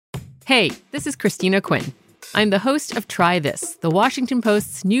Hey, this is Christina Quinn. I'm the host of Try This, the Washington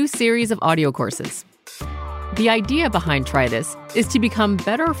Post's new series of audio courses. The idea behind Try This is to become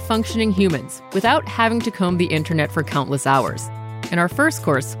better functioning humans without having to comb the internet for countless hours. In our first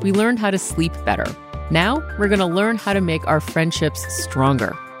course, we learned how to sleep better. Now, we're going to learn how to make our friendships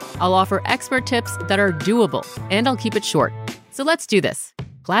stronger. I'll offer expert tips that are doable, and I'll keep it short. So let's do this.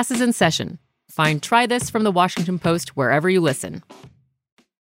 Class is in session. Find Try This from the Washington Post wherever you listen.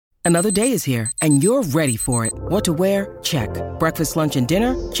 Another day is here, and you're ready for it. What to wear? Check. Breakfast, lunch, and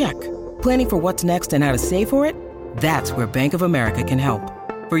dinner? Check. Planning for what's next and how to save for it? That's where Bank of America can help.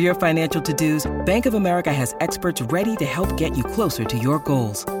 For your financial to-dos, Bank of America has experts ready to help get you closer to your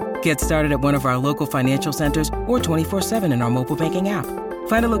goals. Get started at one of our local financial centers or 24/7 in our mobile banking app.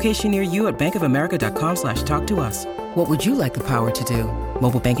 Find a location near you at bankofamerica.com/talktous. What would you like the power to do?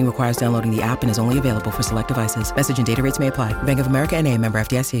 Mobile banking requires downloading the app and is only available for select devices. Message and data rates may apply. Bank of America N.A., member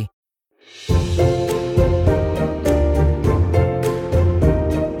FDIC.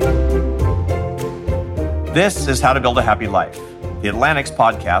 This is How to Build a Happy Life, the Atlantic's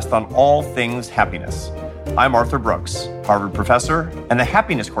podcast on all things happiness. I'm Arthur Brooks, Harvard professor and the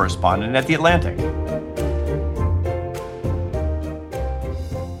happiness correspondent at The Atlantic.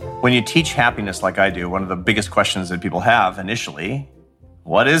 When you teach happiness like I do, one of the biggest questions that people have initially,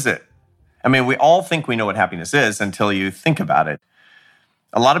 what is it? I mean, we all think we know what happiness is until you think about it.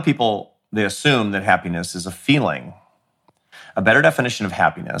 A lot of people, they assume that happiness is a feeling. A better definition of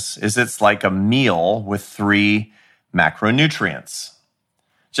happiness is it's like a meal with 3 macronutrients.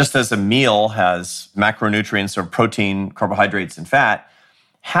 Just as a meal has macronutrients of protein, carbohydrates, and fat,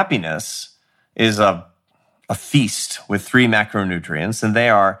 happiness is a feast with 3 macronutrients, and they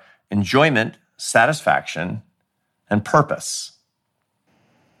are enjoyment, satisfaction, and purpose.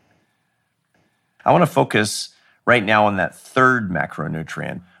 I want to focus right now on that 3rd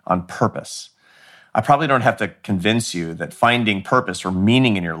macronutrient, on purpose. I probably don't have to convince you that finding purpose or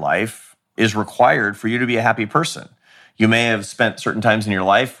meaning in your life is required for you to be a happy person. You may have spent certain times in your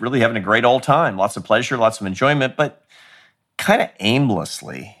life really having a great old time, lots of pleasure, lots of enjoyment, but kind of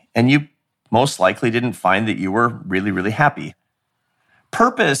aimlessly. And you most likely didn't find that you were really, really happy.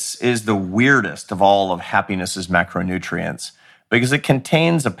 Purpose is the weirdest of all of happiness's macronutrients because it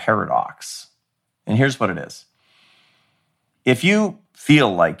contains a paradox. And here's what it is. If you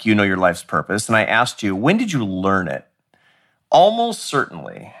feel like you know your life's purpose, and I asked you, when did you learn it? Almost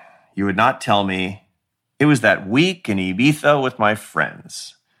certainly, you would not tell me, it was that week in Ibiza with my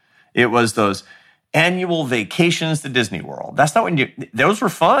friends. It was those annual vacations to Disney World. That's not when those were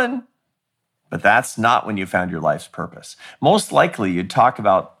fun, but that's not when you found your life's purpose. Most likely, you'd talk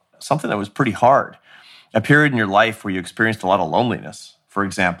about something that was pretty hard, a period in your life where you experienced a lot of loneliness, for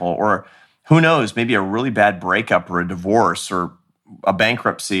example, or who knows, maybe a really bad breakup or a divorce or a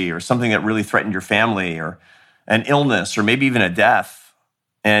bankruptcy or something that really threatened your family or an illness or maybe even a death.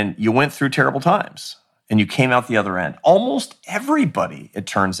 And you went through terrible times and you came out the other end. Almost everybody, it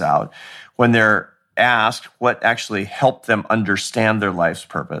turns out, when they're asked what actually helped them understand their life's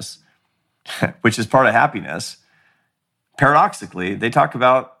purpose, which is part of happiness, paradoxically, they talk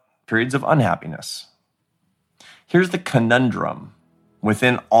about periods of unhappiness. Here's the conundrum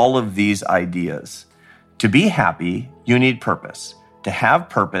within all of these ideas. To be happy, you need purpose. To have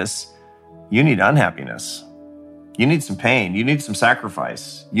purpose, you need unhappiness. You need some pain. You need some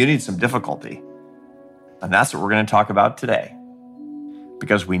sacrifice. You need some difficulty. And that's what we're going to talk about today.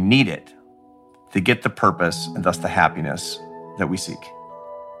 Because we need it to get the purpose and thus the happiness that we seek.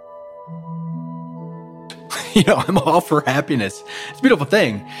 I'm all for happiness. It's a beautiful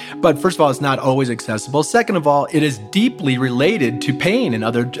thing. But first of all, it's not always accessible. Second of all, it is deeply related to pain and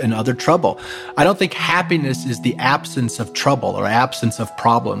other trouble. I don't think happiness is the absence of trouble or absence of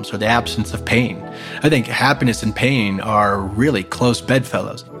problems or the absence of pain. I think happiness and pain are really close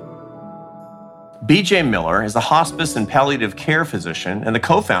bedfellows. B.J. Miller is a hospice and palliative care physician and the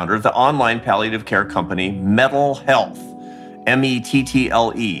co-founder of the online palliative care company Mettle Health,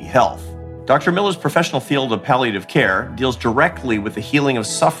 METTLE Health. Dr. Miller's professional field of palliative care deals directly with the healing of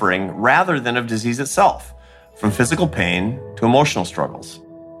suffering rather than of disease itself, from physical pain to emotional struggles.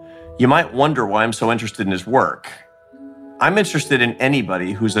 You might wonder why I'm so interested in his work. I'm interested in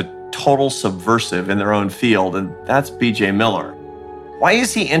anybody who's a total subversive in their own field, and that's B.J. Miller. Why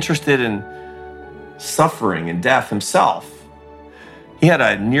is he interested in suffering and death himself? He had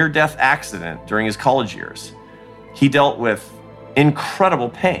a near-death accident during his college years. He dealt with incredible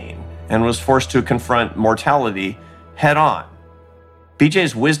pain and was forced to confront mortality head-on.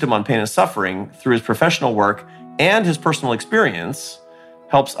 BJ's wisdom on pain and suffering through his professional work and his personal experience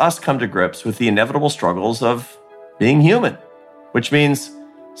helps us come to grips with the inevitable struggles of being human, which means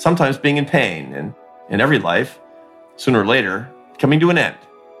sometimes being in pain, and in every life, sooner or later, coming to an end.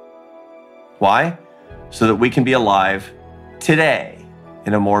 Why? So that we can be alive today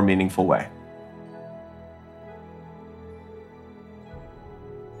in a more meaningful way.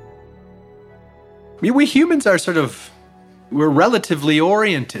 We humans are we're relatively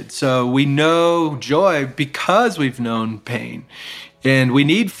oriented. So we know joy because we've known pain. And we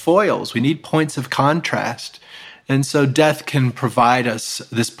need foils. We need points of contrast. And so death can provide us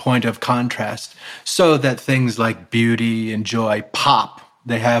this point of contrast so that things like beauty and joy pop.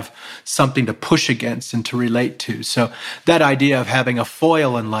 They have something to push against and to relate to. So that idea of having a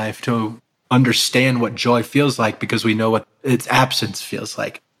foil in life to understand what joy feels like because we know what its absence feels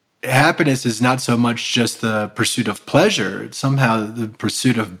like. Happiness is not so much just the pursuit of pleasure. It's somehow the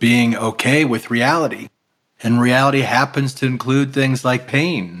pursuit of being okay with reality. And reality happens to include things like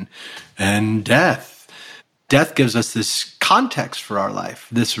pain and death. Death gives us this context for our life,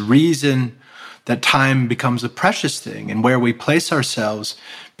 this reason that time becomes a precious thing, and where we place ourselves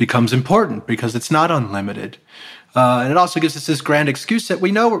becomes important because it's not unlimited. And it also gives us this grand excuse that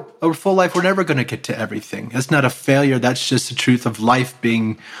we know our full life, we're never going to get to everything. That's not a failure. That's just the truth of life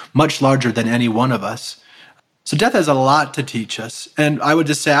being much larger than any one of us. So death has a lot to teach us. And I would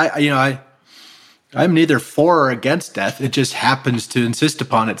just say, I'm neither for or against death. It just happens to insist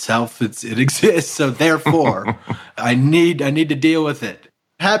upon itself. It exists. So therefore, I need to deal with it.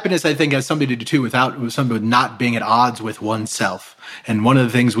 Happiness, I think, has something to do with not being at odds with oneself. And one of the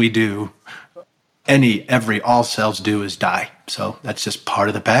things we do, all selves do, is die. So that's just part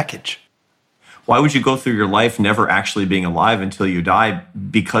of the package. Why would you go through your life never actually being alive until you die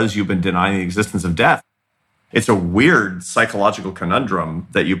because you've been denying the existence of death? It's a weird psychological conundrum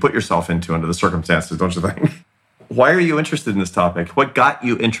that you put yourself into under the circumstances, don't you think? Why are you interested in this topic? What got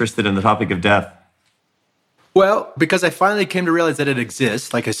you interested in the topic of death? Well, because I finally came to realize that it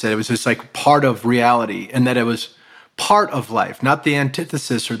exists. Like I said, it was just like part of reality, and that it was part of life, not the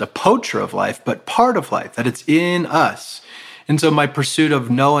antithesis or the poacher of life, but part of life, that it's in us. And so my pursuit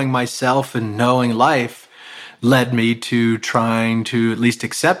of knowing myself and knowing life led me to trying to at least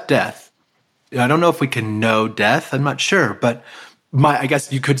accept death. I don't know if we can know death, I'm not sure, but I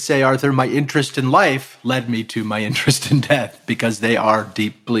guess you could say, Arthur, my interest in life led me to my interest in death because they are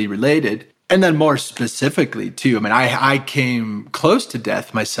deeply related. And then more specifically, too, I came close to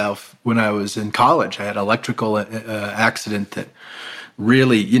death myself when I was in college. I had an electrical accident that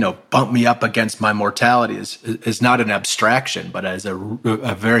really, bumped me up against my mortality as not an abstraction, but as a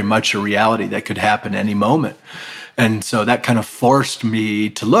very much a reality that could happen any moment. And so that kind of forced me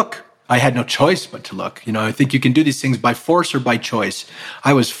to look. I had no choice but to look. I think you can do these things by force or by choice.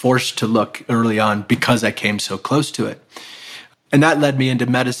 I was forced to look early on because I came so close to it. And that led me into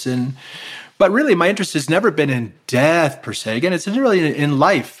medicine. But really, my interest has never been in death, per se. Again, it's really in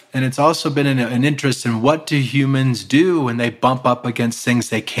life. And it's also been an interest in what do humans do when they bump up against things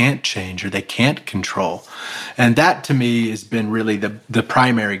they can't change or they can't control. And that, to me, has been really the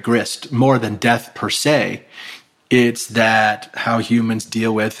primary grist, more than death, per se. It's that how humans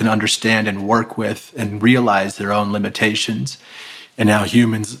deal with and understand and work with and realize their own limitations, and how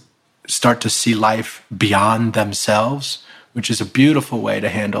humans start to see life beyond themselves, which is a beautiful way to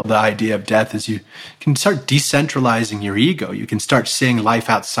handle the idea of death, is you can start decentralizing your ego. You can start seeing life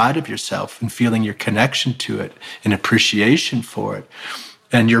outside of yourself and feeling your connection to it and appreciation for it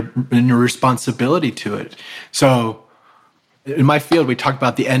and your responsibility to it. So in my field, we talk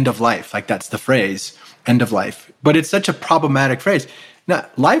about the end of life, like that's the phrase, end of life. But it's such a problematic phrase. Now,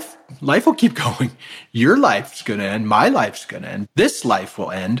 life will keep going. Your life's going to end. My life's going to end. This life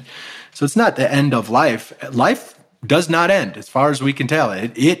will end. So it's not the end of life. Life does not end, as far as we can tell.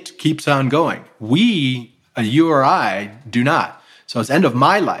 It keeps on going. We, you or I, do not. So it's end of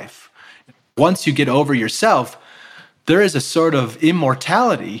my life. Once you get over yourself, there is a sort of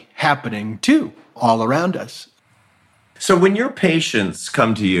immortality happening too, all around us. So when your patients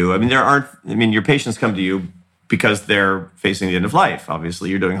come to you, your patients come to you because they're facing the end of life. Obviously,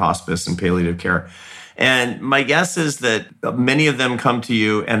 you're doing hospice and palliative care. And my guess is that many of them come to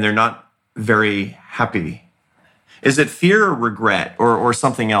you and they're not very happy. Is it fear or regret or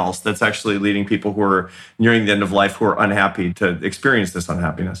something else that's actually leading people who are nearing the end of life who are unhappy to experience this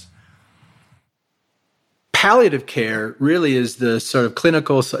unhappiness? Palliative care really is the sort of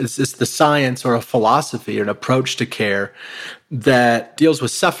clinical, it's the science or a philosophy or an approach to care that deals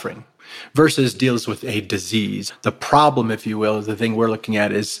with suffering. versus deals with a disease. The problem, if you will, the thing we're looking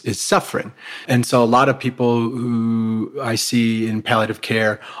at is suffering. And so a lot of people who I see in palliative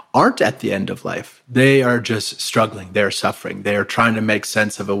care aren't at the end of life. They are just struggling. They're suffering. They are trying to make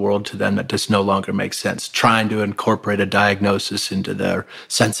sense of a world to them that just no longer makes sense, trying to incorporate a diagnosis into their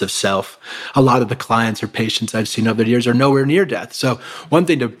sense of self. A lot of the clients or patients I've seen over the years are nowhere near death. So one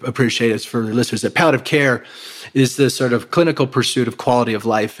thing to appreciate is for the listeners that palliative care is this sort of clinical pursuit of quality of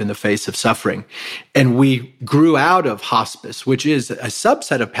life in the face of suffering. And we grew out of hospice, which is a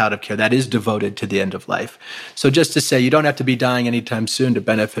subset of palliative care that is devoted to the end of life. So just to say, you don't have to be dying anytime soon to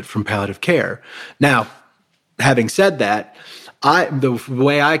benefit from palliative care. Now, having said that, the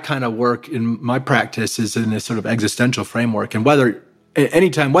way I kind of work in my practice is in this sort of existential framework. And whether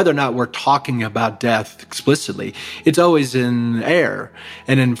or not we're talking about death explicitly, it's always in air.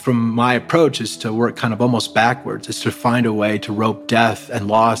 And then from my approach is to work kind of almost backwards, is to find a way to rope death and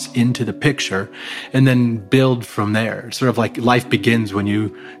loss into the picture and then build from there. Sort of like life begins when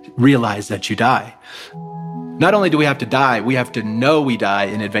you realize that you die. Not only do we have to die, we have to know we die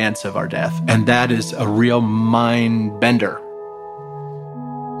in advance of our death. And that is a real mind bender.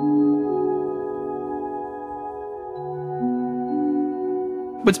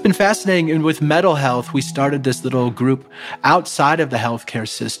 What's been fascinating, and with mental health, we started this little group outside of the healthcare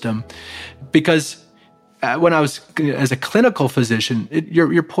system because when I was as a clinical physician,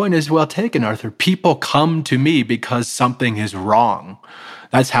 your point is well taken, Arthur. People come to me because something is wrong.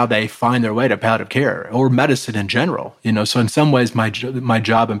 That's how they find their way to palliative care or medicine in general. So in some ways, my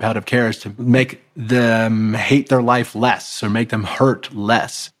job in palliative care is to make them hate their life less or make them hurt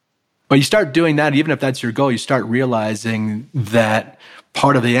less. But you start doing that, even if that's your goal, you start realizing that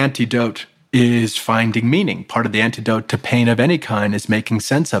part of the antidote is finding meaning. Part of the antidote to pain of any kind is making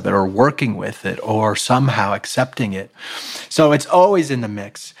sense of it or working with it or somehow accepting it. So it's always in the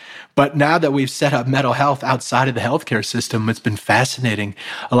mix. But now that we've set up mental health outside of the healthcare system, it's been fascinating.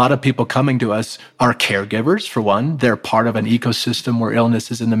 A lot of people coming to us are caregivers, for one. They're part of an ecosystem where illness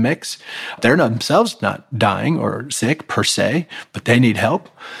is in the mix. They're themselves not dying or sick per se, but they need help.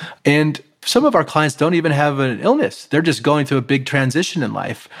 And some of our clients don't even have an illness. They're just going through a big transition in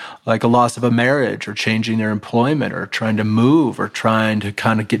life, like a loss of a marriage or changing their employment or trying to move or trying to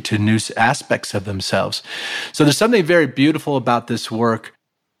kind of get to new aspects of themselves. So there's something very beautiful about this work.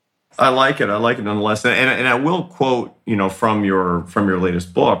 I like it nonetheless. And I will quote, from your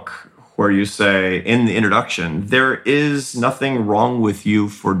latest book where you say in the introduction, there is nothing wrong with you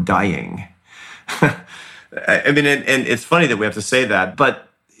for dying. I mean, and it's funny that we have to say that, but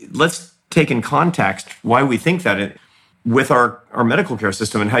let's take in context why we think that with our medical care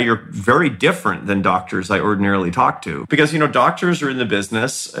system and how you're very different than doctors I ordinarily talk to. Because, doctors are in the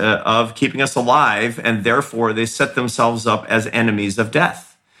business of keeping us alive, and therefore they set themselves up as enemies of death.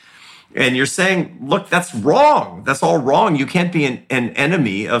 And you're saying, look, that's wrong. That's all wrong. You can't be an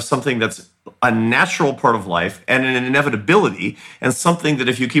enemy of something that's a natural part of life and an inevitability, and something that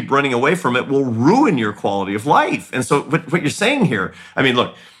if you keep running away from it will ruin your quality of life. And so what you're saying here, I mean,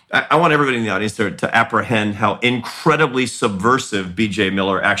 look, I want everybody in the audience to apprehend how incredibly subversive B.J.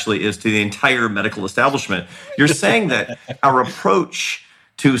 Miller actually is to the entire medical establishment. You're saying that our approach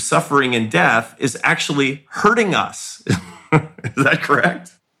to suffering and death is actually hurting us. Is that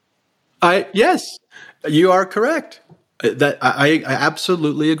correct? Yes, you are correct. I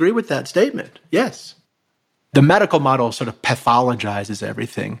absolutely agree with that statement. Yes. The medical model sort of pathologizes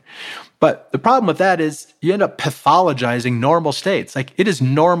everything. But the problem with that is you end up pathologizing normal states. Like, it is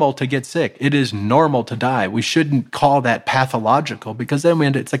normal to get sick. It is normal to die. We shouldn't call that pathological, because then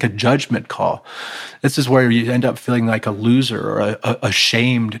it's like a judgment call. This is where you end up feeling like a loser or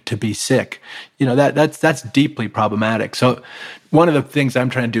ashamed to be sick. That's deeply problematic. So one of the things I'm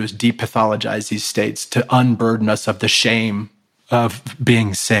trying to do is depathologize these states to unburden us of the shame of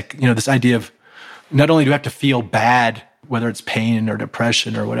being sick. This idea of not only do you have to feel bad, whether it's pain or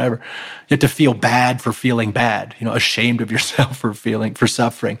depression or whatever, you have to feel bad for feeling bad, ashamed of yourself for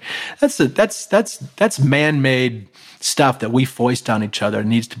suffering. That's man-made stuff that we foist on each other. It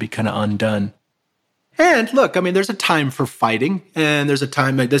needs to be kind of undone. And look, I mean, there's a time for fighting, and there's a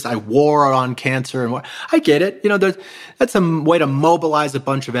time like this. I war on cancer, and I get it. That's a way to mobilize a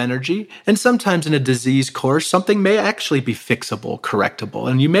bunch of energy. And sometimes in a disease course, something may actually be fixable, correctable,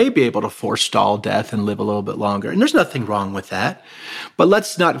 and you may be able to forestall death and live a little bit longer. And there's nothing wrong with that. But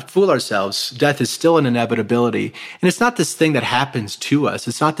let's not fool ourselves. Death is still an inevitability, and it's not this thing that happens to us.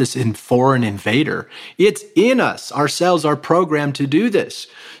 It's not this foreign invader. It's in us. Our cells are programmed to do this.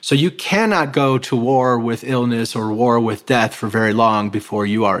 So you cannot go to war with illness or war with death for very long before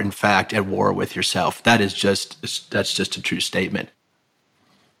you are, in fact, at war with yourself. That's just a true statement.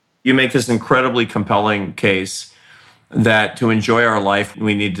 You make this incredibly compelling case that to enjoy our life,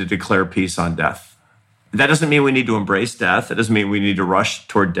 we need to declare peace on death. That doesn't mean we need to embrace death. That doesn't mean we need to rush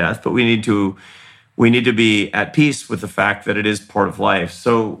toward death, but we need to be at peace with the fact that it is part of life.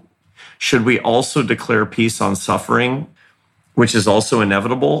 So should we also declare peace on suffering, which is also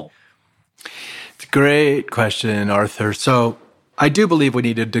inevitable? It's a great question, Arthur. So I do believe we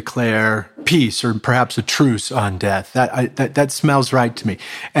need to declare peace or perhaps a truce on death. That smells right to me.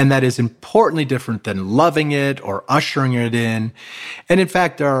 And that is importantly different than loving it or ushering it in. And in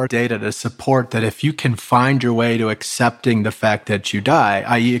fact, there are data to support that if you can find your way to accepting the fact that you die,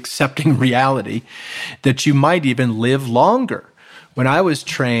 i.e. accepting reality, that you might even live longer. When I was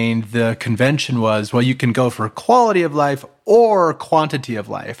trained, the convention was, well, you can go for quality of life or quantity of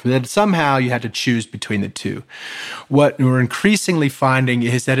life. That somehow you had to choose between the two. What we're increasingly finding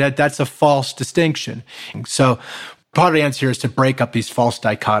is that that's a false distinction. So part of the answer here is to break up these false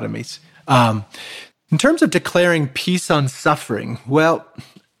dichotomies. In terms of declaring peace on suffering, well,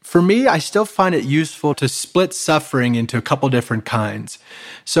 for me, I still find it useful to split suffering into a couple different kinds.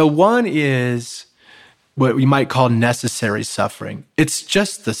 So one is what we might call necessary suffering. It's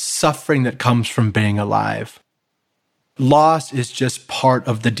just the suffering that comes from being alive. Loss is just part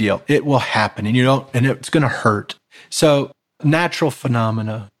of the deal. It will happen, and it's going to hurt. So, natural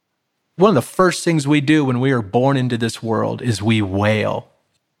phenomena. One of the first things we do when we are born into this world is we wail.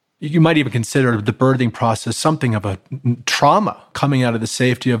 You might even consider the birthing process something of a trauma, coming out of the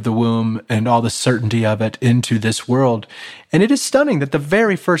safety of the womb and all the certainty of it into this world. And it is stunning that the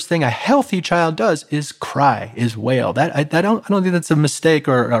very first thing a healthy child does is cry, is wail. I don't think that's a mistake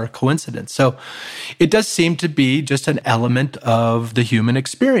or a coincidence. So it does seem to be just an element of the human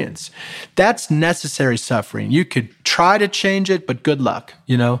experience. That's necessary suffering. You could try to change it, but good luck,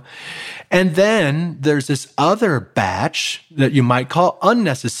 And then there's this other batch that you might call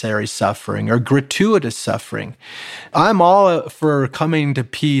unnecessary suffering or gratuitous suffering. I'm all for coming to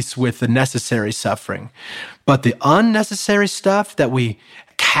peace with the necessary suffering, but the unnecessary stuff that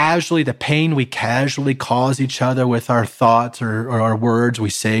the pain we casually cause each other with our thoughts or our words, we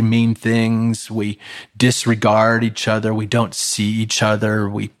say mean things, we disregard each other, we don't see each other,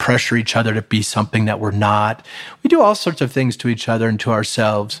 we pressure each other to be something that we're not. We do all sorts of things to each other and to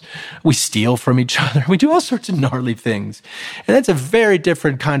ourselves. We steal from each other. We do all sorts of gnarly things. And that's a very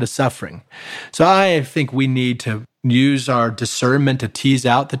different kind of suffering. So I think we need to use our discernment to tease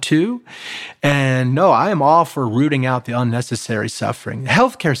out the two. And no, I am all for rooting out the unnecessary suffering. The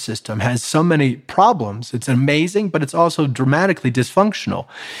healthcare system has so many problems. It's amazing, but it's also dramatically dysfunctional.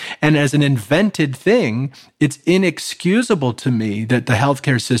 And as an invented thing, it's inexcusable to me that the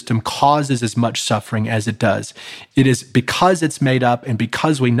healthcare system causes as much suffering as it does. It is because it's made up and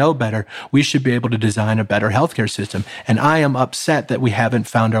because we know better, we should be able to design a better healthcare system. And I am upset that we haven't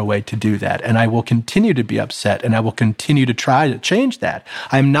found our way to do that. And I will continue to be upset, and I will continue to try to change that.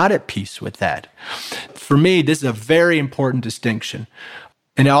 I am not at peace with that. For me, this is a very important distinction.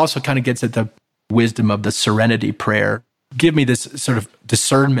 And it also kind of gets at the wisdom of the serenity prayer. Give me this sort of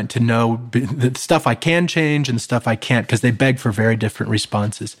discernment to know the stuff I can change and the stuff I can't, because they beg for very different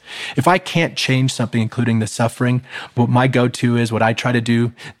responses. If I can't change something, including the suffering, what my go-to is, what I try to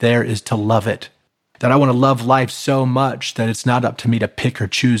do there is to love it. That I want to love life so much that it's not up to me to pick or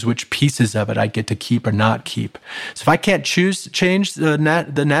choose which pieces of it I get to keep or not keep. So if I can't choose to change the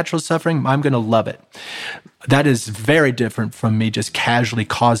natural suffering, I'm going to love it. That is very different from me just casually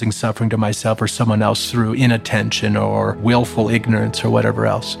causing suffering to myself or someone else through inattention or willful ignorance or whatever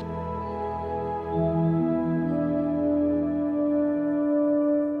else.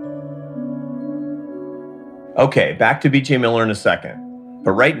 Okay, back to B.J. Miller in a second.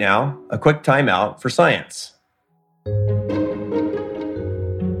 But right now, a quick timeout for science.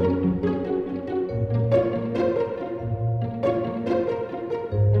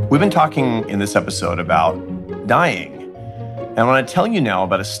 We've been talking in this episode about dying. And I want to tell you now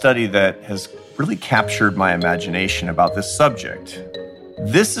about a study that has really captured my imagination about this subject.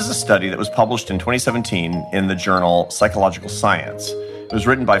 This is a study that was published in 2017 in the journal Psychological Science. It was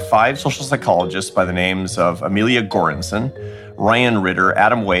written by 5 social psychologists by the names of Amelia Goranson, Ryan Ritter,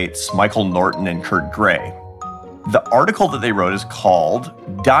 Adam Waits, Michael Norton, and Kurt Gray. The article that they wrote is called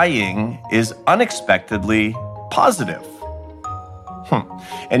 "Dying is Unexpectedly Positive."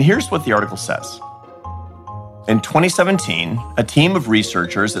 And here's what the article says. In 2017, a team of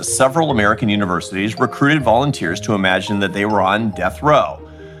researchers at several American universities recruited volunteers to imagine that they were on death row.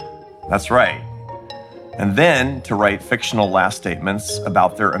 That's right. And then to write fictional last statements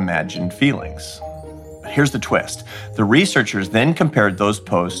about their imagined feelings. here's the twist. The researchers then compared those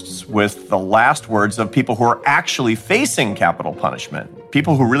posts with the last words of people who are actually facing capital punishment,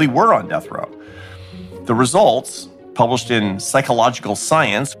 people who really were on death row. The results, published in Psychological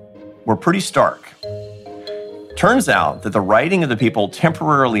Science, were pretty stark. Turns out that the writing of the people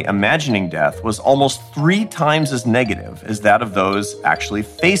temporarily imagining death was almost 3 times as negative as that of those actually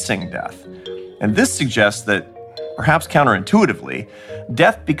facing death. And this suggests that, perhaps counterintuitively,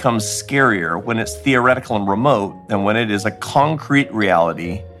 death becomes scarier when it's theoretical and remote than when it is a concrete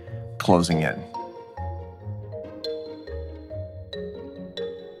reality closing in.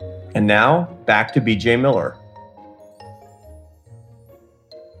 And now, back to B.J. Miller.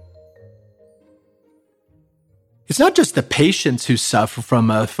 It's not just the patients who suffer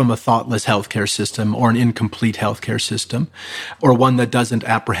from a thoughtless healthcare system or an incomplete healthcare system, or one that doesn't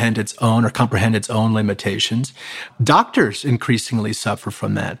apprehend its own or comprehend its own limitations. Doctors increasingly suffer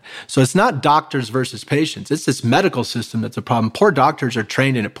from that. So it's not doctors versus patients. It's this medical system that's a problem. Poor doctors are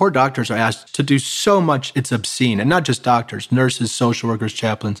trained in it. Poor doctors are asked to do so much, it's obscene. And not just doctors, nurses, social workers,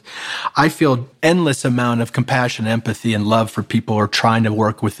 chaplains. I feel endless amount of compassion, empathy, and love for people who are trying to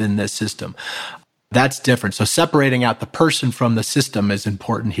work within this system. That's different. So separating out the person from the system is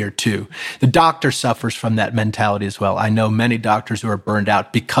important here too. The doctor suffers from that mentality as well. I know many doctors who are burned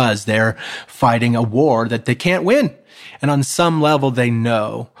out because they're fighting a war that they can't win. And on some level, they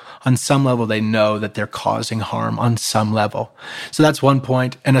know that they're causing harm on some level. So that's one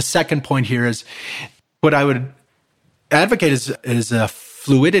point. And a second point here is what I would advocate is a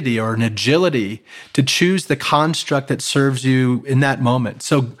fluidity or an agility to choose the construct that serves you in that moment.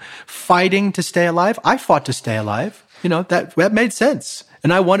 So fighting to stay alive, I fought to stay alive. That made sense.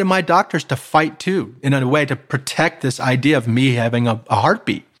 And I wanted my doctors to fight too, in a way to protect this idea of me having a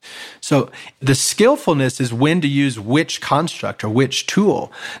heartbeat. So the skillfulness is when to use which construct or which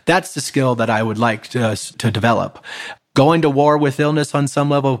tool. That's the skill that I would like to develop. Going to war with illness on some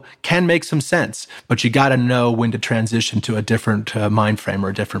level can make some sense, but you got to know when to transition to a different mind frame or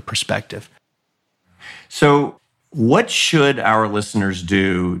a different perspective. So what should our listeners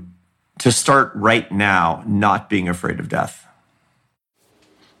do to start right now not being afraid of death?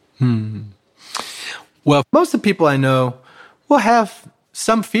 Well, most of the people I know will have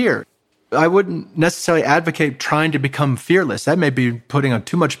some fear. I wouldn't necessarily advocate trying to become fearless. That may be putting on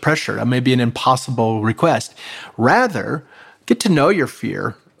too much pressure. That may be an impossible request. Rather, get to know your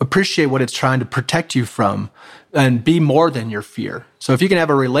fear, appreciate what it's trying to protect you from, and be more than your fear. So if you can have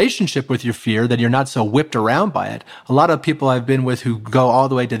a relationship with your fear, then you're not so whipped around by it. A lot of people I've been with who go all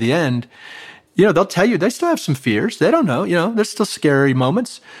the way to the end, they'll tell you they still have some fears. They don't know, there's still scary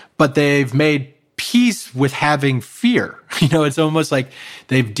moments, but they've made peace with having fear. It's almost like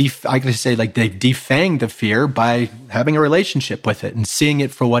they've defanged the fear by having a relationship with it and seeing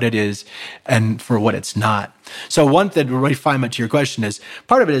it for what it is and for what it's not. So one thing, refinement to your question is,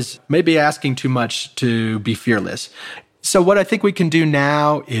 part of it is maybe asking too much to be fearless. So what I think we can do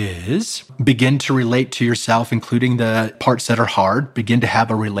now is begin to relate to yourself, including the parts that are hard. Begin to have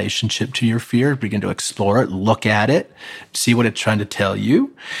a relationship to your fear. Begin to explore it, look at it, see what it's trying to tell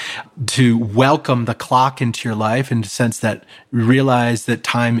you. To welcome the clock into your life in the sense that realize that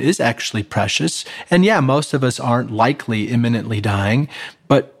time is actually precious. And yeah, most of us aren't likely imminently dying,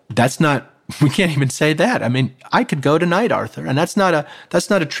 but we can't even say that. I mean, I could go tonight, Arthur, and that's not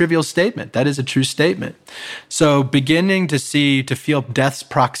a trivial statement. That is a true statement. So beginning to feel death's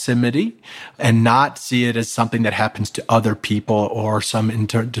proximity and not see it as something that happens to other people or some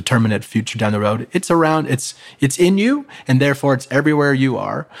indeterminate future down the road. It's in you, and therefore it's everywhere you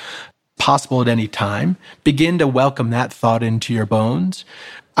are, possible at any time. Begin to welcome that thought into your bones.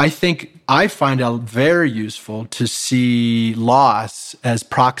 I think I find it very useful to see loss as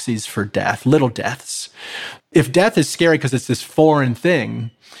proxies for death, little deaths. If death is scary because it's this foreign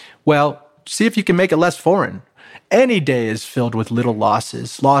thing, well, see if you can make it less foreign. Any day is filled with little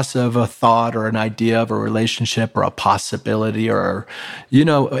losses, loss of a thought or an idea of a relationship or a possibility or,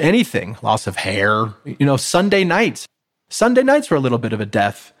 anything, loss of hair, Sunday nights. Sunday nights were a little bit of a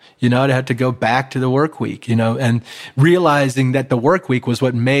death. I had to go back to the work week, and realizing that the work week was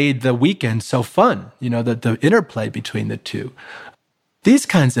what made the weekend so fun, the interplay between the two. These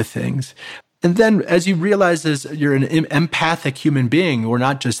kinds of things. And then as you realize you're an empathic human being, we're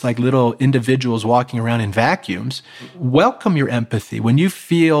not just like little individuals walking around in vacuums, welcome your empathy. When you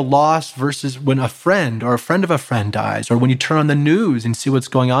feel loss versus when a friend or a friend of a friend dies, or when you turn on the news and see what's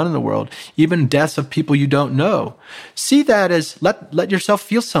going on in the world, even deaths of people you don't know, see that as let yourself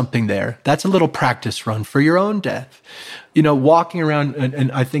feel something there. That's a little practice run for your own death. Walking around,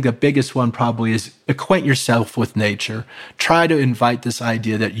 and I think the biggest one probably is acquaint yourself with nature. Try to invite this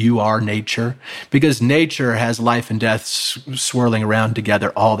idea that you are nature, because nature has life and death swirling around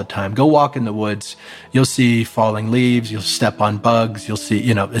together all the time. Go walk in the woods. You'll see falling leaves. You'll step on bugs. You'll see,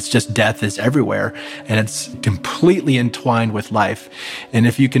 it's just death is everywhere, and it's completely entwined with life. And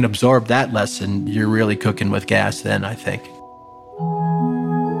if you can absorb that lesson, you're really cooking with gas then, I think.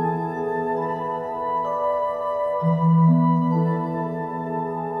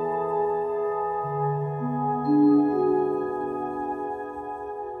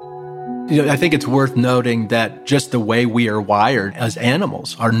 I think it's worth noting that just the way we are wired as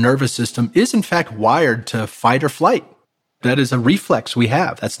animals, our nervous system is in fact wired to fight or flight. That is a reflex we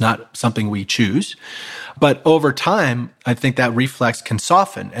have. That's not something we choose. But over time, I think that reflex can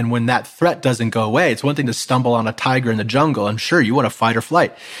soften. And when that threat doesn't go away, it's one thing to stumble on a tiger in the jungle, and sure, you want to fight or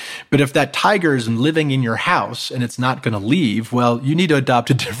flight. But if that tiger is living in your house and it's not going to leave, well, you need to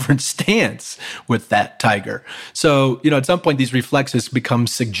adopt a different stance with that tiger. So, at some point, these reflexes become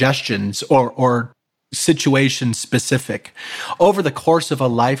suggestions or situation specific. Over the course of a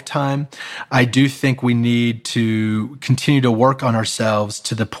lifetime, I do think we need to continue to work on ourselves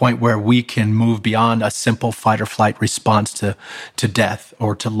to the point where we can move beyond a simple fight or flight response to death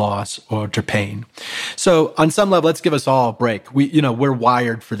or to loss or to pain. So on some level, let's give us all a break. We're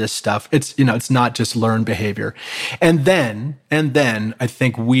wired for this stuff. It's not just learned behavior. And then I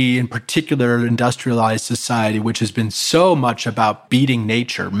think we, in particular, industrialized society, which has been so much about beating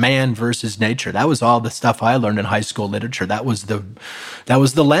nature, man versus nature. That was all the stuff I learned in high school literature. That was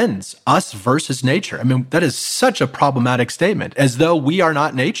the lens, us versus nature. I mean, that is such a problematic statement, as though we are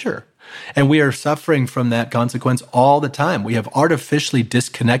not nature. And we are suffering from that consequence all the time. We have artificially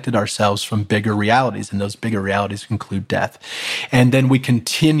disconnected ourselves from bigger realities, and those bigger realities include death. And then we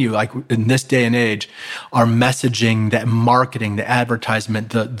continue, like in this day and age, our messaging, the marketing, the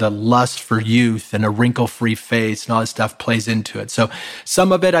advertisement, the lust for youth and a wrinkle-free face and all this stuff plays into it. So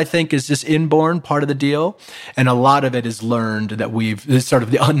some of it, I think, is just inborn, part of the deal. And a lot of it is learned that this sort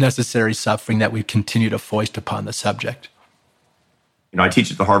of the unnecessary suffering that we continue to foist upon the subject. I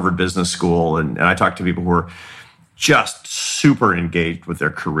teach at the Harvard Business School, and I talk to people who are just super engaged with their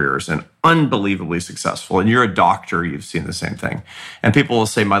careers and unbelievably successful. And you're a doctor, you've seen the same thing. And people will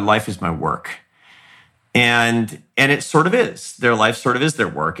say, my life is my work. And it sort of is. Their life sort of is their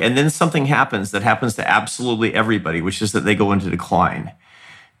work. And then something happens that happens to absolutely everybody, which is that they go into decline.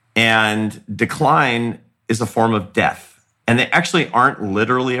 And decline is a form of death. And they actually aren't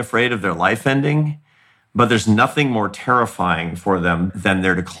literally afraid of their life ending, but there's nothing more terrifying for them than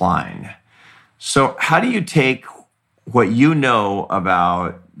their decline. So how do you take what you know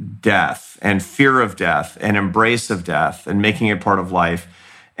about death and fear of death and embrace of death and making it part of life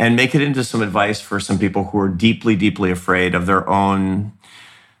and make it into some advice for some people who are deeply, deeply afraid of their own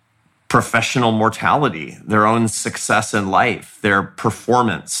professional mortality, their own success in life, their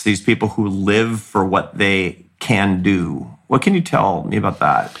performance, these people who live for what they can do? What can you tell me about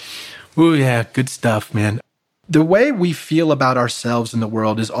that? Oh, yeah, good stuff, man. The way we feel about ourselves in the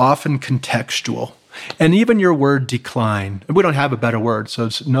world is often contextual. And even your word decline, we don't have a better word, so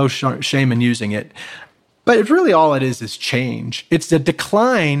it's no shame in using it. But it's really all it is change. It's the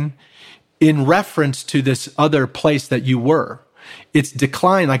decline in reference to this other place that you were. It's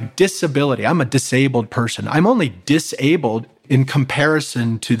decline like disability. I'm a disabled person. I'm only disabled in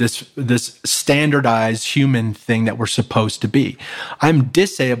comparison to this standardized human thing that we're supposed to be. I'm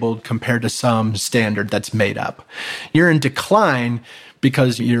disabled compared to some standard that's made up. You're in decline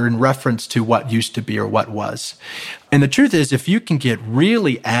because you're in reference to what used to be or what was. And the truth is, if you can get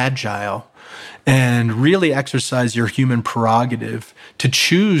really agile and really exercise your human prerogative to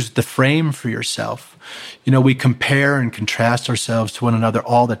choose the frame for yourself. We compare and contrast ourselves to one another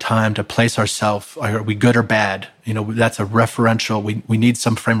all the time to place ourselves, are we good or bad? That's a referential. We need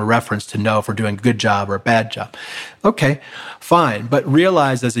some frame of reference to know if we're doing a good job or a bad job. Okay, fine. But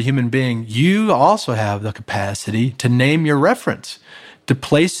realize as a human being, you also have the capacity to name your reference, to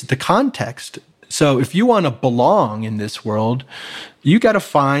place the context. So if you want to belong in this world, you got to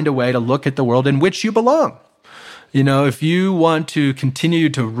find a way to look at the world in which you belong. If you want to continue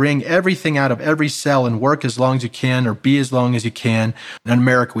to wring everything out of every cell and work as long as you can or be as long as you can, in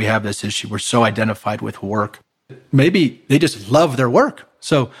America we have this issue. We're so identified with work. Maybe they just love their work.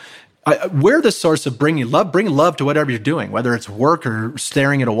 So we're the source of bringing love to whatever you're doing, whether it's work or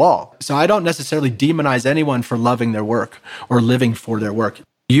staring at a wall. So I don't necessarily demonize anyone for loving their work or living for their work.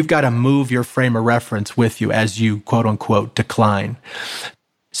 You've got to move your frame of reference with you as you, quote unquote, decline.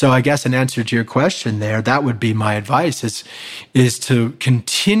 So I guess in answer to your question there, that would be my advice is to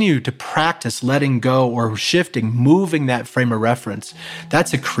continue to practice letting go or shifting, moving that frame of reference.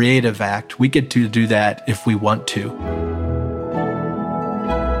 That's a creative act. We get to do that if we want to.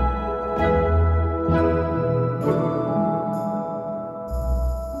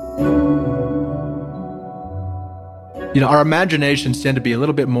 Our imaginations tend to be a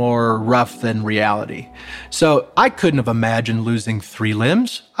little bit more rough than reality. So I couldn't have imagined losing 3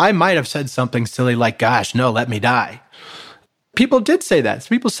 limbs. I might have said something silly like, gosh, no, let me die. People did say that.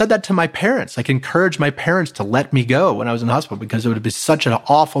 People said that to my parents. Like, encouraged my parents to let me go when I was in the hospital because it would be such an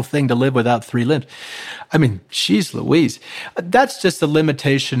awful thing to live without 3 limbs. I mean, geez Louise. That's just a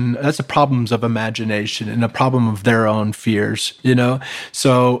limitation. That's the problems of imagination and a problem of their own fears,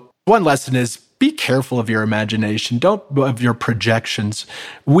 So one lesson is, be careful of your imagination, of your projections.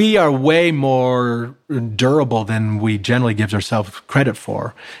 We are way more durable than we generally give ourselves credit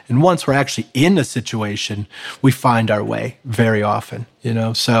for. And once we're actually in a situation, we find our way very often,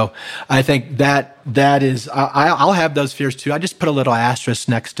 So I think that is, I'll have those fears too. I just put a little asterisk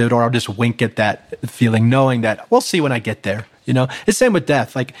next to it, or I'll just wink at that feeling, knowing that we'll see when I get there. It's the same with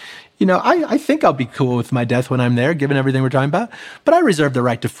death. Like, I think I'll be cool with my death when I'm there, given everything we're talking about, but I reserve the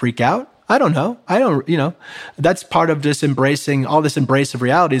right to freak out. I don't know. That's part of just embracing, all this embrace of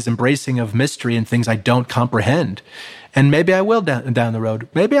reality is embracing of mystery and things I don't comprehend. And maybe I will down the road.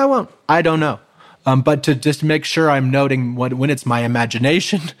 Maybe I won't. I don't know. But to just make sure I'm noting when it's my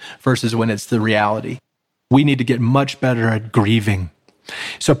imagination versus when it's the reality. We need to get much better at grieving.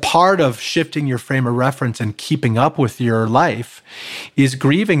 So part of shifting your frame of reference and keeping up with your life is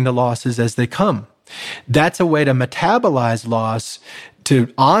grieving the losses as they come. That's a way to metabolize loss,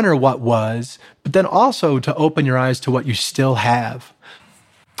 to honor what was, but then also to open your eyes to what you still have.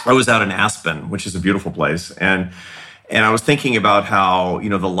 I was out in Aspen, which is a beautiful place, and I was thinking about how,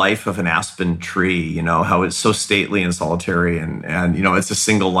 the life of an aspen tree, how it's so stately and solitary and it's a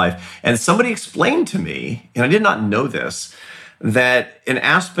single life. And somebody explained to me, and I did not know this, that an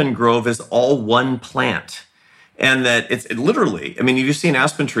aspen grove is all one plant. And that it's literally, if you see an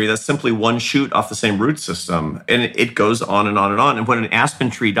aspen tree, that's simply one shoot off the same root system. And it goes on and on and on. And when an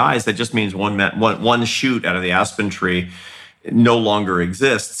aspen tree dies, that just means one shoot out of the aspen tree no longer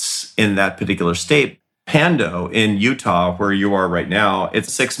exists in that particular state. Pando in Utah, where you are right now,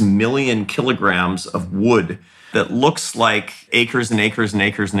 it's 6 million kilograms of wood that looks like acres and acres and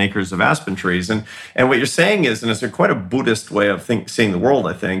acres and acres of aspen trees. And what you're saying is, and it's quite a Buddhist way of seeing the world,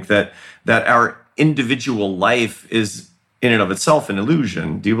 I think, that our individual life is in and of itself an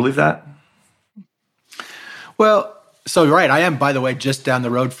illusion. Do you believe that? Well, so right. I am, by the way, just down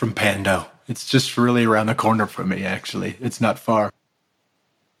the road from Pando. It's just really around the corner from me, actually. It's not far.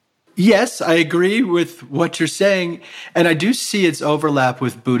 Yes, I agree with what you're saying. And I do see its overlap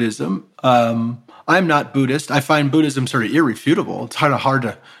with Buddhism. I'm not Buddhist. I find Buddhism sort of irrefutable. It's kind of hard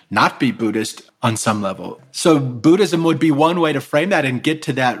to not be Buddhist on some level. So Buddhism would be one way to frame that and get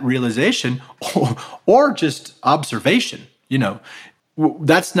to that realization, or just observation.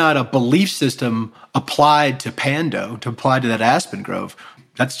 That's not a belief system applied to Pando, to apply to that aspen grove.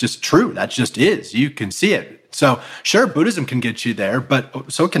 That's just true. That just is. You can see it. So sure, Buddhism can get you there,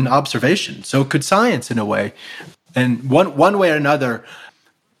 but so can observation. So could science in a way. And one way or another,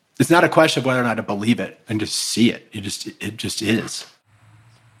 it's not a question of whether or not to believe it and just see it. It just is.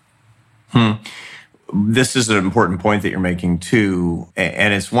 This is an important point that you're making too,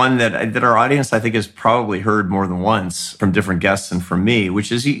 and it's one that our audience, I think, has probably heard more than once from different guests and from me,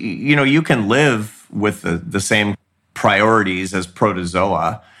 which is, you can live with the same priorities as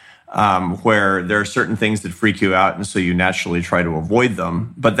protozoa, where there are certain things that freak you out, and so you naturally try to avoid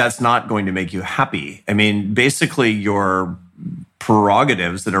them, but that's not going to make you happy. Basically, your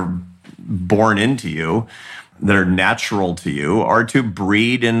prerogatives that are born into you, that are natural to you, are to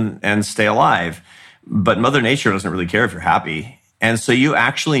breed and stay alive. But Mother Nature doesn't really care if you're happy. And so you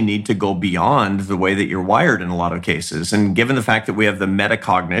actually need to go beyond the way that you're wired in a lot of cases. And given the fact that we have the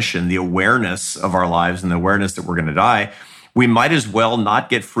metacognition, the awareness of our lives and the awareness that we're going to die, we might as well not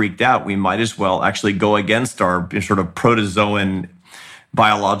get freaked out. We might as well actually go against our sort of protozoan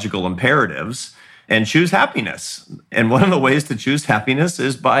biological imperatives and choose happiness. And one of the ways to choose happiness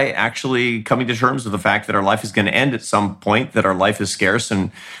is by actually coming to terms with the fact that our life is going to end at some point, that our life is scarce and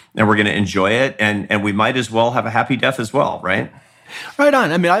we're going to enjoy it. And we might as well have a happy death as well, right? Right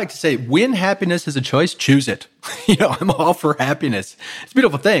on. I like to say, when happiness is a choice, choose it. I'm all for happiness. It's a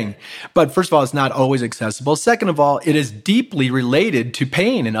beautiful thing. But first of all, it's not always accessible. Second of all, it is deeply related to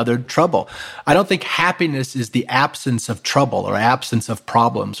pain and other trouble. I don't think happiness is the absence of trouble or absence of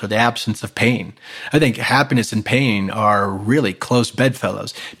problems or the absence of pain. I think happiness and pain are really close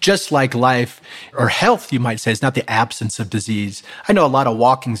bedfellows. Just like life or health, you might say, is not the absence of disease. I know a lot of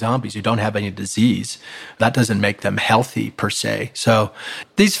walking zombies who don't have any disease. That doesn't make them healthy per se. So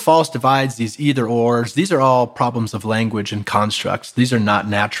these false divides, these either ors, these are all problems of language and constructs. These are not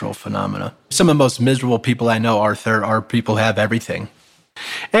natural phenomena. Some of the most miserable people I know, Arthur, are people who have everything.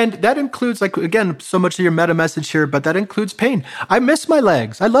 And that includes, again, so much of your meta message here, but that includes pain. I miss my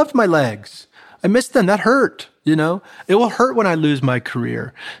legs. I loved my legs. I missed them. That hurt, It will hurt when I lose my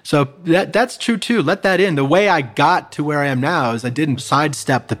career. So that's true too. Let that in. The way I got to where I am now is I didn't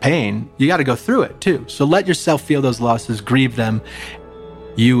sidestep the pain. You got to go through it too. So let yourself feel those losses, grieve them.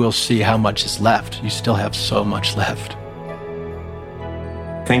 You will see how much is left. You still have so much left.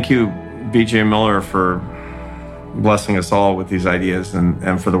 Thank you, B.J. Miller, for blessing us all with these ideas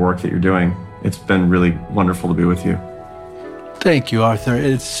and for the work that you're doing. It's been really wonderful to be with you. Thank you, Arthur.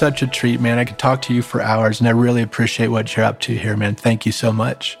 It's such a treat, man. I could talk to you for hours, and I really appreciate what you're up to here, man. Thank you so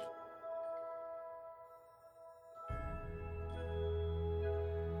much.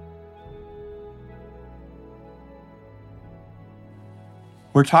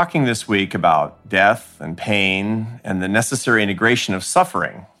 We're talking this week about death and pain and the necessary integration of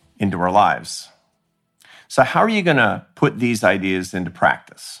suffering into our lives. So how are you going to put these ideas into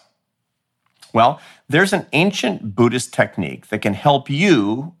practice? Well, there's an ancient Buddhist technique that can help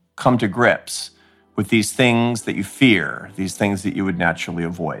you come to grips with these things that you fear, these things that you would naturally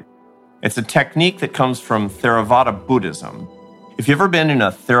avoid. It's a technique that comes from Theravada Buddhism. If you've ever been in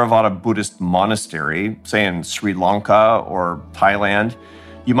a Theravada Buddhist monastery, say in Sri Lanka or Thailand,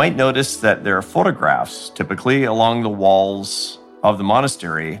 you might notice that there are photographs typically along the walls of the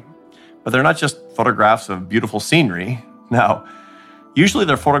monastery, but they're not just photographs of beautiful scenery. No, usually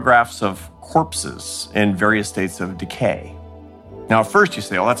they're photographs of corpses in various states of decay. Now, at first you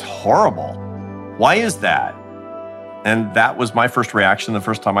say, oh, that's horrible. Why is that? And that was my first reaction the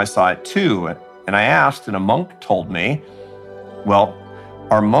first time I saw it too. And I asked, and a monk told me, well,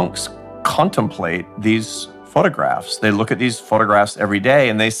 our monks contemplate these photographs. They look at these photographs every day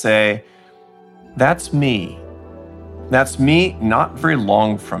and they say, that's me. That's me not very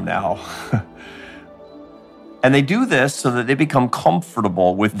long from now. And they do this so that they become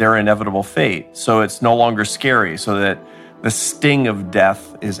comfortable with their inevitable fate. So it's no longer scary, so that the sting of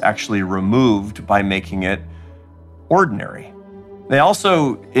death is actually removed by making it ordinary. They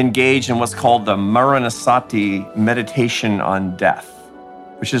also engage in what's called the Maranasati meditation on death,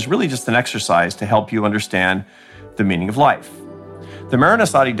 which is really just an exercise to help you understand the meaning of life. The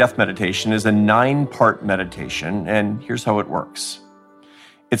Maranasati death meditation is a 9-part meditation, and here's how it works.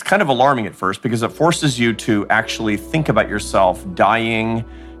 It's kind of alarming at first because it forces you to actually think about yourself dying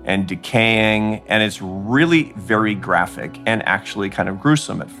and decaying, and it's really very graphic and actually kind of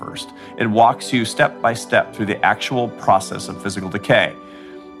gruesome at first. It walks you step by step through the actual process of physical decay.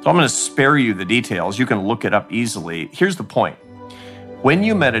 So I'm going to spare you the details. You can look it up easily. Here's the point. When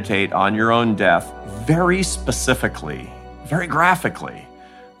you meditate on your own death, very specifically, very graphically,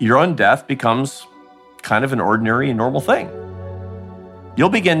 your own death becomes kind of an ordinary and normal thing. You'll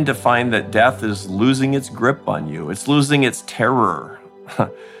begin to find that death is losing its grip on you. It's losing its terror.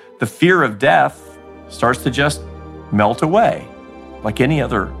 The fear of death starts to just melt away like any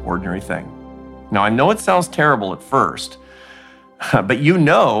other ordinary thing. Now, I know it sounds terrible at first, but you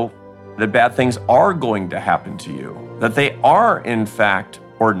know that bad things are going to happen to you, that they are, in fact,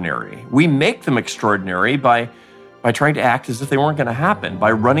 ordinary. We make them extraordinary by trying to act as if they weren't going to happen,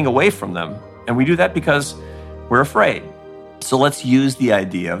 by running away from them. And we do that because we're afraid. So let's use the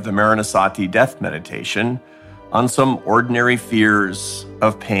idea of the Maranasati death meditation on some ordinary fears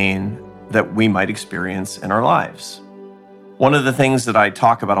of pain that we might experience in our lives. One of the things that I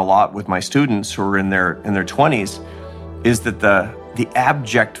talk about a lot with my students who are in their 20s is that the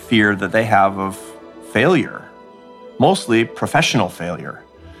abject fear that they have of failure, mostly professional failure.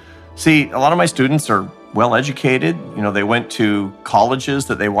 See, a lot of my students are well-educated. They went to colleges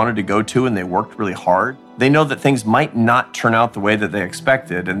that they wanted to go to and they worked really hard. They know that things might not turn out the way that they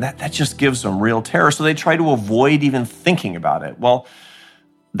expected, and that just gives them real terror. So they try to avoid even thinking about it. Well,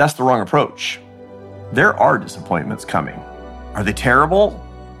 that's the wrong approach. There are disappointments coming. Are they terrible?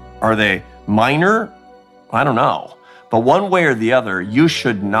 Are they minor? I don't know. But one way or the other, you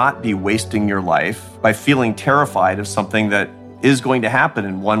should not be wasting your life by feeling terrified of something that is going to happen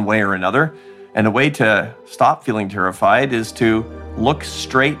in one way or another. And the way to stop feeling terrified is to look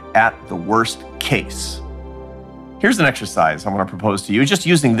straight at the worst case. Here's an exercise I want to propose to you, just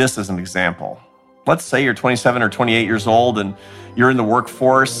using this as an example. Let's say you're 27 or 28 years old and you're in the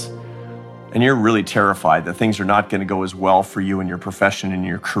workforce and you're really terrified that things are not going to go as well for you in your profession and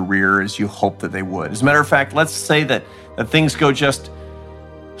your career as you hope that they would. As a matter of fact, let's say that things go just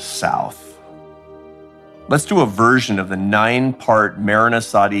south. Let's do a version of the 9-part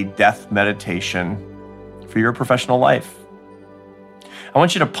Maranasati death meditation for your professional life. I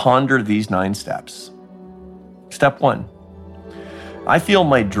want you to ponder these 9 steps. Step 1. I feel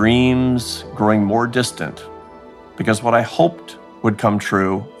my dreams growing more distant because what I hoped would come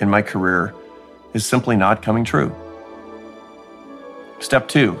true in my career is simply not coming true. Step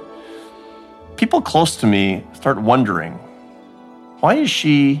 2. People close to me start wondering, why is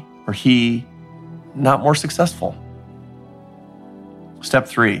she or he not more successful? Step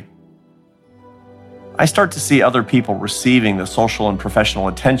 3. I start to see other people receiving the social and professional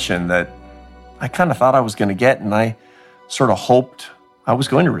attention that I kind of thought I was going to get and I sort of hoped I was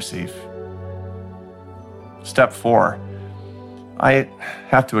going to receive. Step 4. I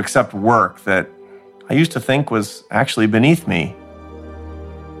have to accept work that I used to think was actually beneath me.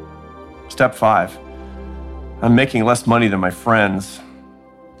 Step 5. I'm making less money than my friends.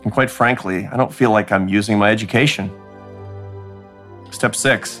 And quite frankly, I don't feel like I'm using my education. Step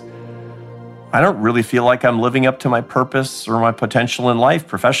 6. I don't really feel like I'm living up to my purpose or my potential in life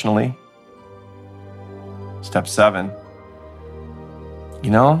professionally. Step 7.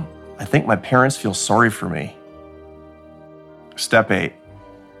 I think my parents feel sorry for me. Step 8.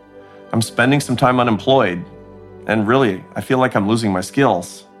 I'm spending some time unemployed, and really, I feel like I'm losing my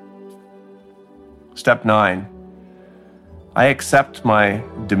skills. Step 9. I accept my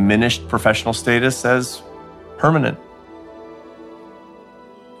diminished professional status as permanent.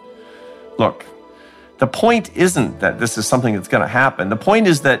 Look, the point isn't that this is something that's going to happen. The point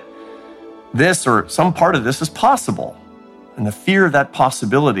is that this or some part of this is possible. And the fear of that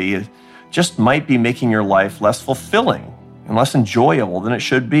possibility just might be making your life less fulfilling and less enjoyable than it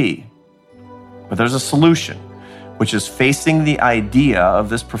should be. But there's a solution, which is facing the idea of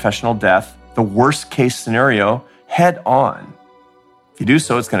this professional death, the worst case scenario, head on. If you do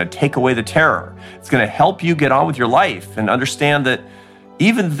so, it's going to take away the terror. It's going to help you get on with your life and understand that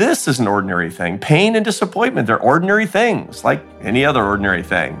even this is an ordinary thing. Pain and disappointment, they're ordinary things, like any other ordinary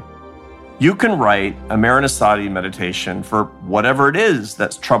thing. You can write a Maranasati meditation for whatever it is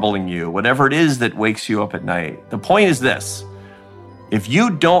that's troubling you, whatever it is that wakes you up at night. The point is this: if you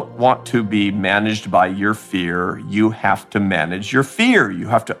don't want to be managed by your fear, you have to manage your fear. You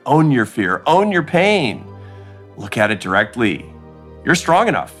have to own your fear, own your pain. Look at it directly. You're strong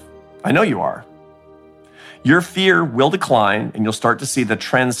enough. I know you are. Your fear will decline, and you'll start to see the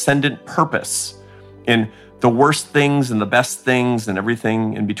transcendent purpose in the worst things and the best things and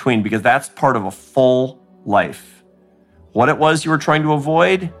everything in between, because that's part of a full life. What it was you were trying to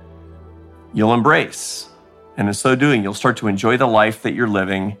avoid, you'll embrace. And in so doing, you'll start to enjoy the life that you're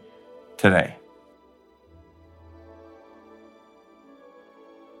living today.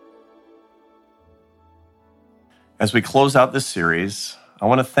 As we close out this series, I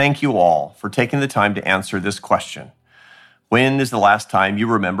want to thank you all for taking the time to answer this question. When is the last time you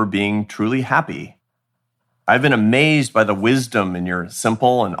remember being truly happy? I've been amazed by the wisdom in your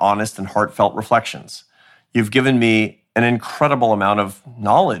simple and honest and heartfelt reflections. You've given me an incredible amount of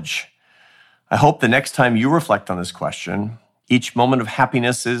knowledge. I hope the next time you reflect on this question, each moment of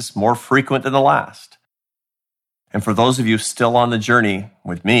happiness is more frequent than the last. And for those of you still on the journey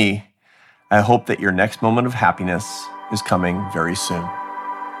with me, I hope that your next moment of happiness is coming very soon.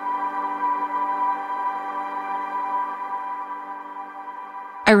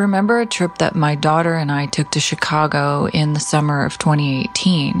 I remember a trip that my daughter and I took to Chicago in the summer of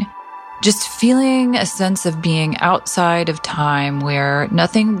 2018. Just feeling a sense of being outside of time where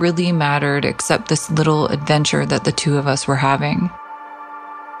nothing really mattered except this little adventure that the two of us were having.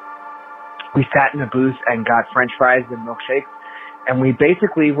 We sat in a booth and got French fries and milkshakes, and we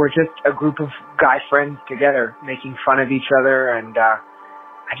basically were just a group of guy friends together making fun of each other, and I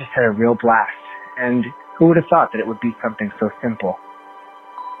just had a real blast. And who would have thought that it would be something so simple?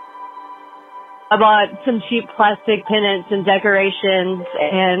 I bought some cheap plastic pennants and decorations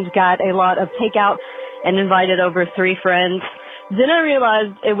and got a lot of takeout and invited over 3 friends. Then I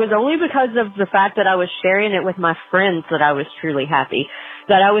realized it was only because of the fact that I was sharing it with my friends that I was truly happy,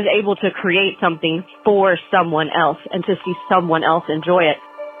 that I was able to create something for someone else and to see someone else enjoy it.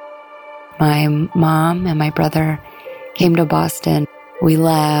 My mom and my brother came to Boston. We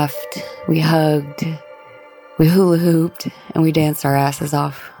laughed, we hugged, we hula hooped, and we danced our asses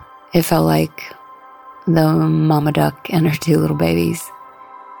off. It felt like the mama duck and her 2 little babies.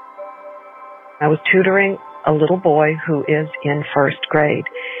 I was tutoring a little boy who is in first grade.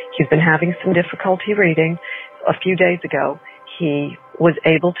 He's been having some difficulty reading. A few days ago, he was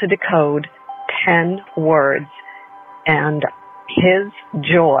able to decode 10 words, and his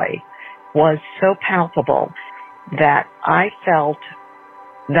joy was so palpable that I felt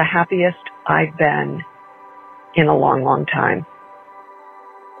the happiest I've been in a long, long time.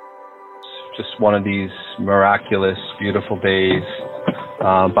 Just one of these miraculous, beautiful days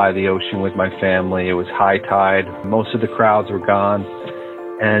by the ocean with my family. It was high tide. Most of the crowds were gone.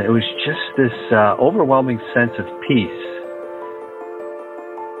 And it was just this overwhelming sense of peace.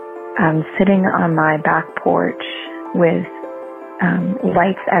 I'm sitting on my back porch with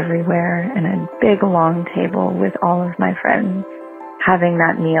lights everywhere and a big long table with all of my friends. Having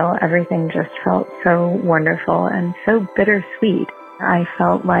that meal, everything just felt so wonderful and so bittersweet. I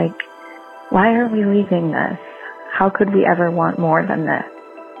felt like, why are we leaving this? How could we ever want more than this?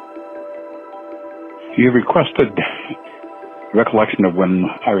 You requested recollection of when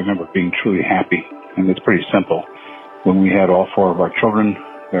I remember being truly happy, and it's pretty simple. When we had all 4 of our children,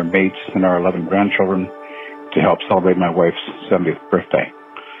 their mates, and our 11 grandchildren to help celebrate my wife's 70th birthday.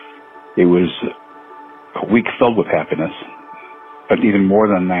 It was a week filled with happiness, but even more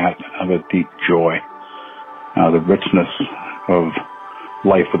than that, of a deep joy, the richness of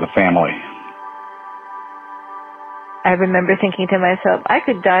life with a family. I remember thinking to myself, I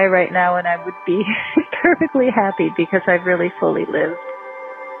could die right now and I would be perfectly happy because I've really fully lived.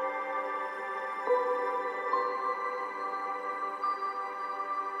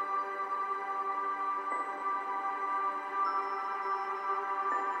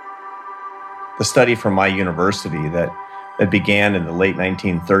 The study from my university that began in the late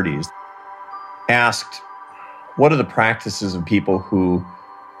 1930s asked, what are the practices of people who,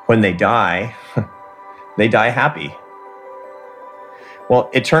 when they die, they die happy? Well,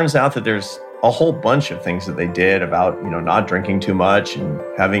 it turns out that there's a whole bunch of things that they did about, not drinking too much and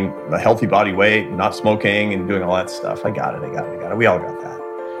having a healthy body weight, and not smoking and doing all that stuff. I got it. We all got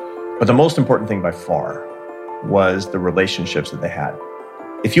that. But the most important thing by far was the relationships that they had.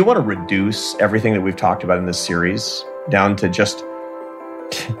 If you want to reduce everything that we've talked about in this series down to just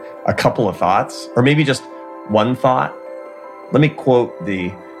a couple of thoughts, or maybe just one thought, let me quote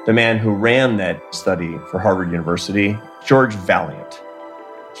the man who ran that study for Harvard University, George Vaillant.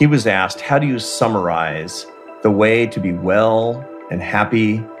 He was asked, how do you summarize the way to be well and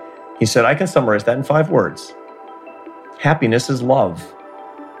happy? He said, I can summarize that in 5 words. Happiness is love.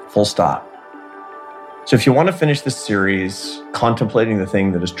 Full stop. So if you want to finish this series contemplating the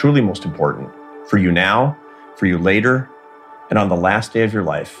thing that is truly most important for you now, for you later, and on the last day of your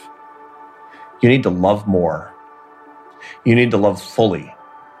life, you need to love more. You need to love fully.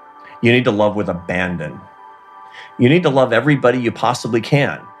 You need to love with abandon. You need to love everybody you possibly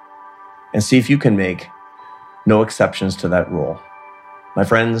can and see if you can make no exceptions to that rule. My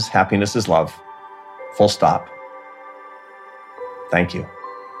friends, happiness is love. Full stop. Thank you.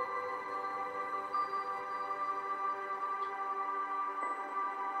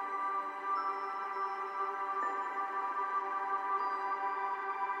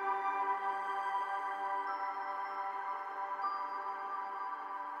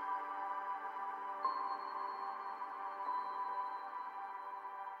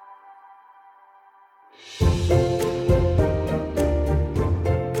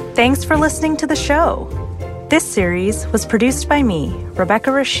 Thanks for listening to the show. This series was produced by me,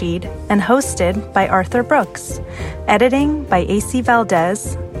 Rebecca Rashid, and hosted by Arthur Brooks. Editing by AC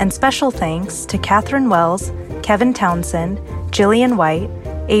Valdez, and special thanks to Catherine Wells, Kevin Townsend, Jillian White,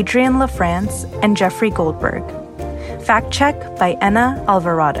 Adrian LaFrance, and Jeffrey Goldberg. Fact check by Enna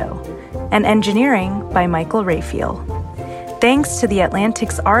Alvarado, and engineering by Michael Rayfield. Thanks to the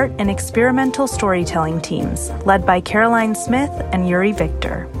Atlantic's art and experimental storytelling teams, led by Caroline Smith and Yuri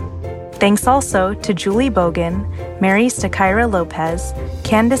Victor. Thanks also to Julie Bogan, Mary Stakaira Lopez,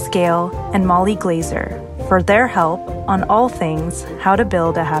 Candace Gale, and Molly Glazer for their help on all things how to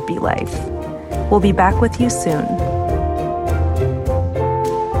build a happy life. We'll be back with you soon.